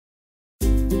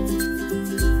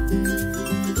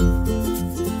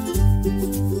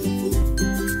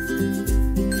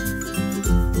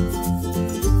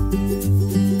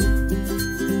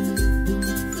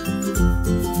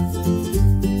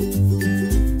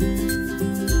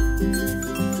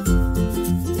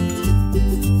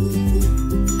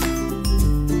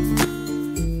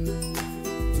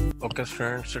Okay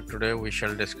students, today we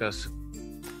shall discuss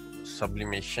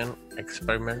sublimation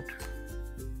experiment.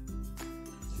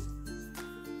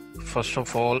 First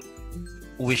of all,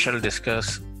 we shall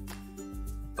discuss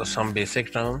some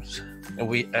basic terms.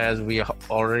 As we have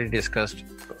already discussed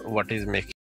what is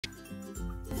mixture.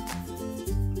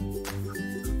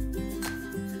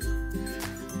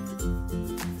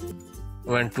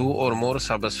 When two or more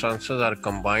substances are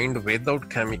combined without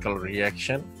chemical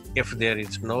reaction, if there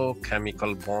is no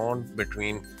chemical bond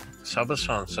between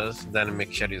substances, then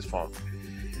mixture is formed.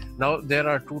 Now there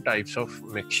are two types of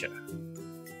mixture: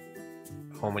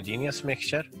 homogeneous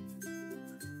mixture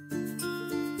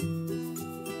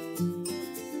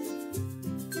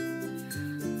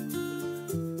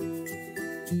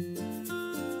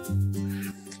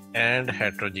and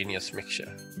heterogeneous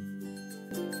mixture.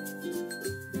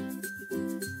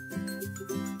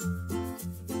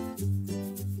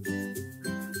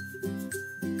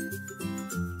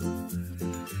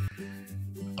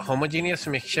 Homogeneous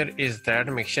mixture is that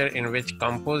mixture in which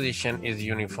composition is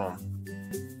uniform.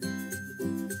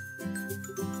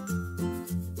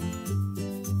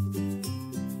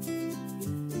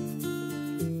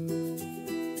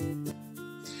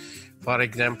 For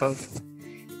example,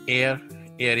 air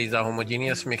is a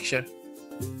homogeneous mixture.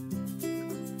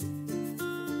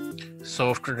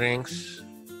 Soft drinks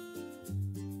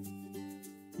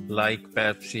like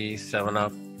Pepsi,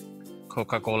 7-Up,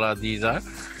 Coca-Cola, these are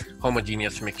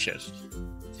homogeneous mixtures.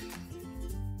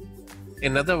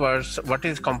 In other words, what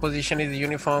is composition is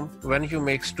uniform? When you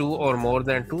mix two or more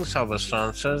than two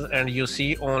substances and you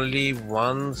see only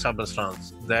one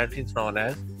substance, that is known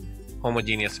as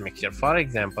homogeneous mixture. For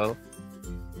example,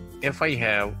 if I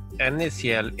have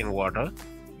NaCl in water,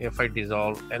 if I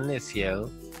dissolve NaCl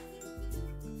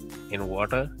in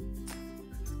water,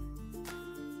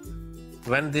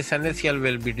 when this NaCl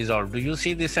will be dissolved, do you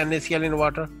see this NaCl in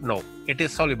water? No, it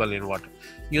is soluble in water.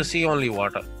 You see only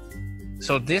water.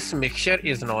 So this mixture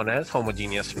is known as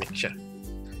homogeneous mixture.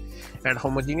 And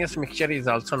homogeneous mixture is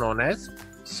also known as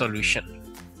solution.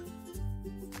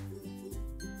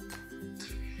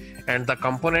 And the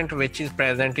component which is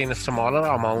present in a smaller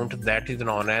amount, that is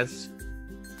known as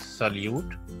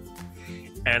solute.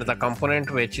 And the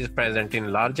component which is present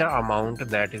in larger amount,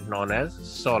 that is known as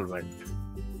solvent.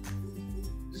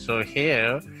 So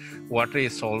here water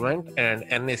is solvent and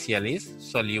NaCl is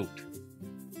solute.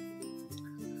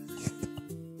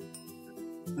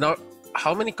 Now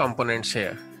how many components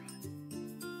here?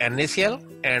 NaCl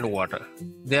and water.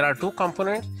 There are two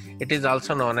components. It is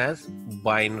also known as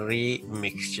binary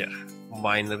mixture.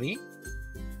 Binary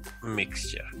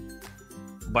mixture.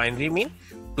 Binary means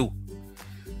two.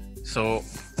 So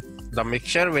the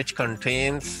mixture which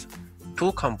contains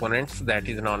two components, that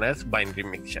is known as binary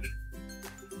mixture.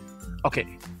 Okay,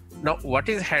 now what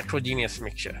is heterogeneous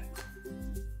mixture?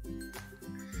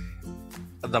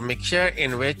 The mixture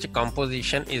in which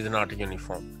composition is not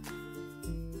uniform.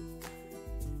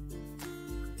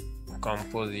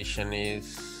 Composition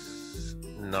is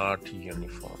not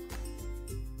uniform.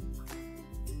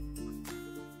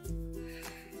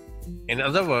 In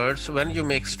other words, when you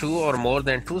mix two or more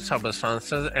than two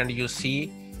substances and you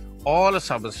see all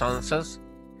substances,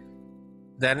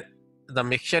 then the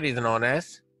mixture is known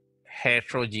as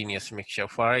heterogeneous mixture.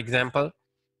 For example,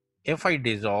 if I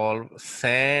dissolve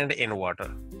sand in water,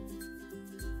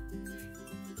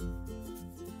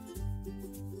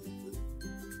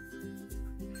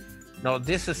 now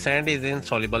this sand is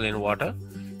insoluble in water,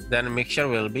 then mixture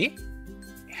will be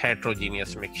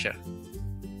heterogeneous mixture.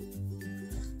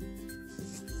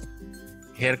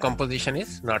 Here composition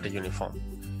is not uniform.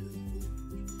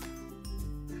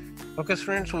 Okay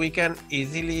students, we can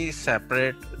easily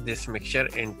separate this mixture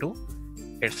into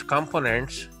its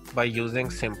components by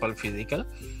using simple physical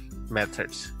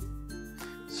methods.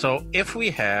 So if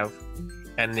we have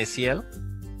NaCl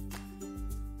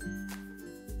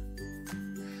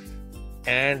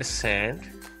and sand,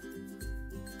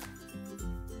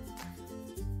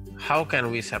 how can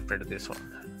we separate this one?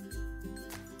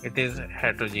 It is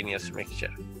heterogeneous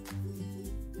mixture.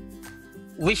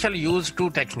 We shall use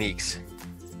two techniques.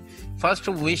 First,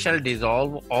 we shall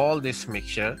dissolve all this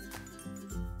mixture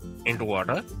into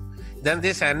water. Then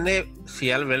this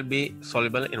NaCl will be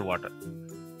soluble in water.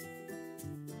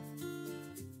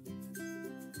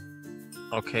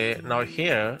 Okay, now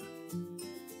here,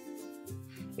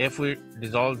 if we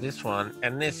dissolve this one,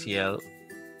 NaCl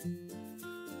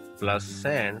plus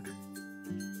sand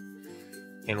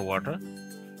in water,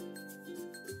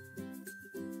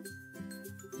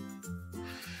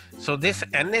 so this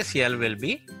NaCl will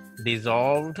be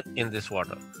dissolved in this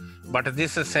water, but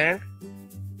this sand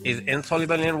is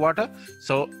insoluble in water,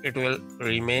 so it will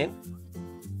remain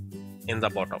in the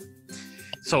bottom.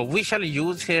 So we shall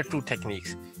use here two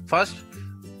techniques. First,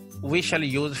 we shall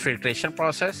use filtration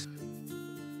process.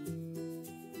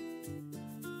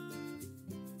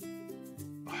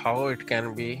 How it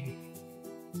can be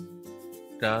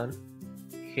done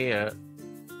here,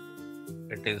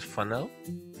 it is funnel,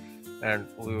 and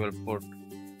we will put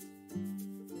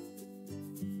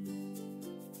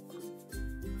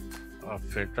a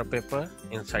filter paper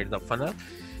inside the funnel.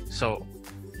 So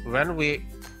when we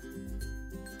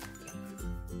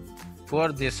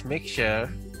pour this mixture,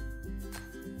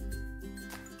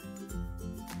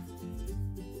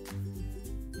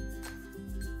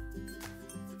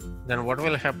 then what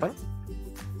will happen?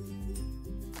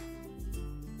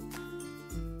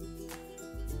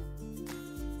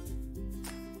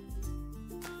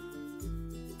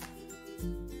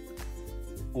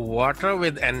 Water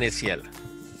with NaCl.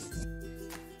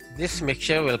 This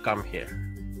mixture will come here,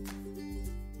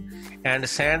 and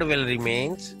sand will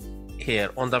remain here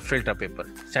on the filter paper.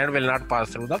 Sand will not pass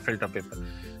through the filter paper.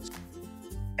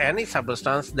 Any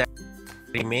substance that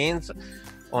remains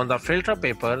on the filter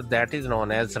paper, that is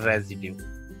known as residue,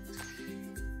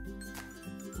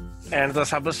 and the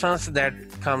substance that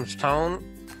comes down,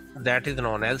 that is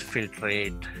known as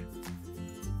filtrate.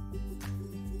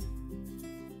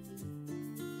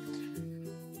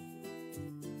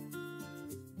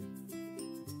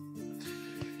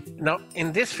 Now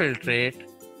in this filtrate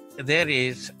there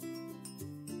is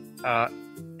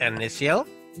NaCl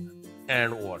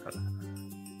and water.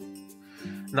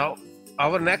 Now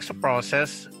our next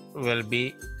process will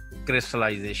be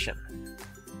crystallization.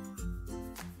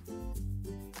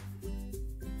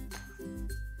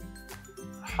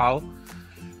 How?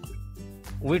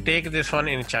 We take this one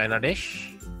in china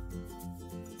dish.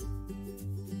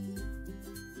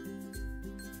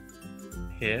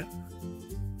 Here,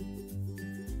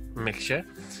 mixture.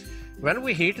 When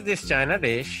we heat this china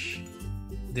dish,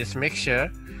 this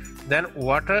mixture, then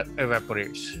water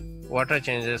evaporates. Water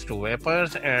changes to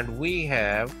vapors, and we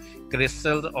have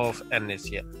crystals of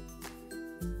NaCl.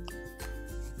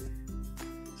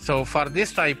 So for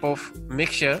this type of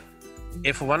mixture,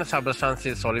 if one substance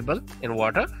is soluble in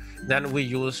water, then we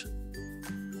use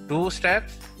two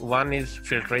steps. One is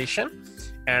filtration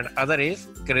and other is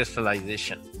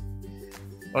crystallization,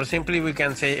 or simply we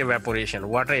can say evaporation.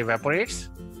 Water evaporates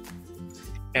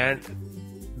and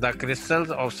the crystals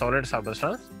of solid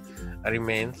substance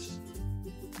remains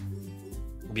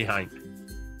behind.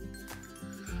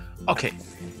 Okay,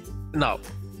 now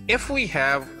if we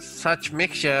have such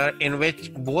mixture in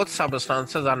which both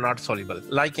substances are not soluble,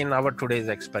 like in our today's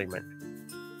experiment.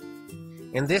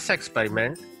 In this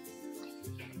experiment,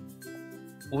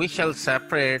 we shall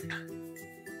separate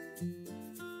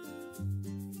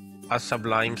a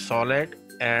sublime solid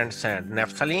and sand,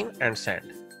 naphthalene and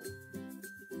sand.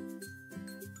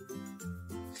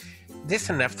 This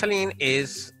naphthalene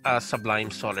is a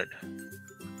sublime solid.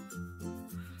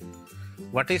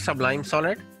 What is sublime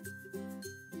solid?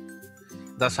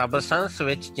 The substance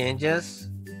which changes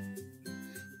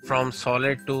from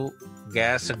solid to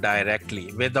gas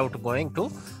directly without going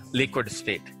to liquid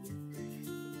state.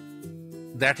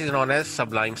 That is known as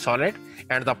sublime solid,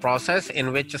 and the process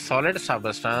in which solid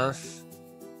substance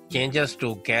changes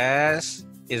to gas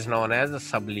is known as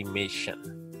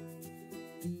sublimation.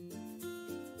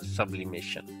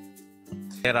 Sublimation.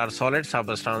 There are solid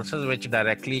substances which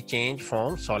directly change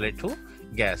from solid to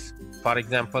gas. For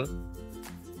example,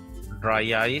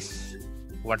 dry ice.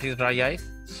 What is dry ice?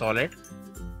 Solid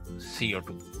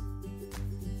CO2.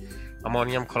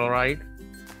 Ammonium chloride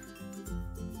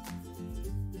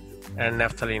and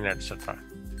naphthalene, etc.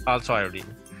 Also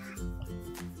iodine.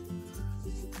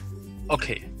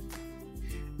 Okay.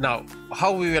 Now,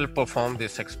 how we will perform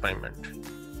this experiment?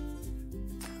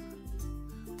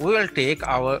 We will take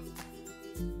our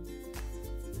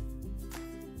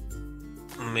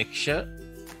mixture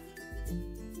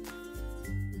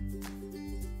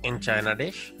in china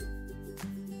dish,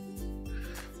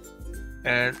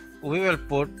 and we will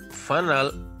put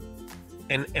funnel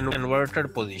in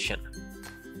inverted position.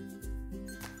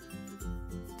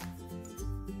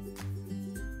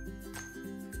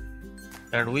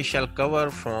 And we shall cover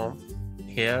from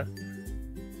here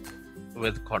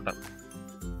with cotton.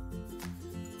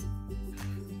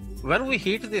 When we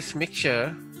heat this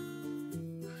mixture,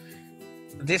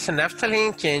 this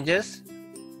naphthalene changes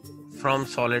from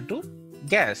solid to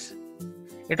gas.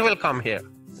 It will come here.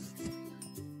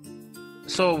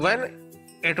 So when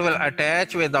it will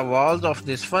attach with the walls of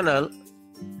this funnel,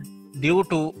 due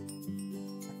to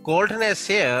coldness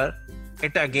here,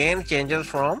 it again changes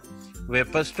from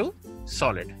vapors to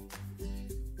solid.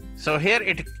 So here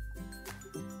it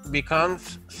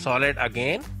becomes solid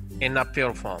again in a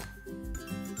pure form.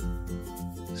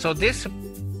 So this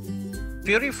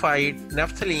purified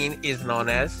naphthalene is known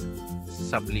as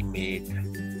sublimate.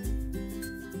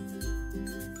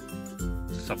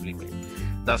 Sublimate.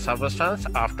 The substance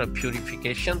after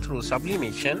purification through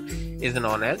sublimation is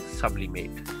known as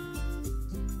sublimate.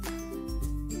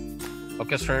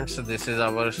 Okay students, this is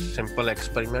our simple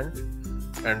experiment,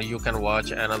 and you can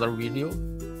watch another video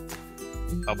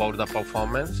about the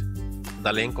performance.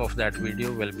 The link of that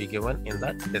video will be given in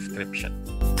the description.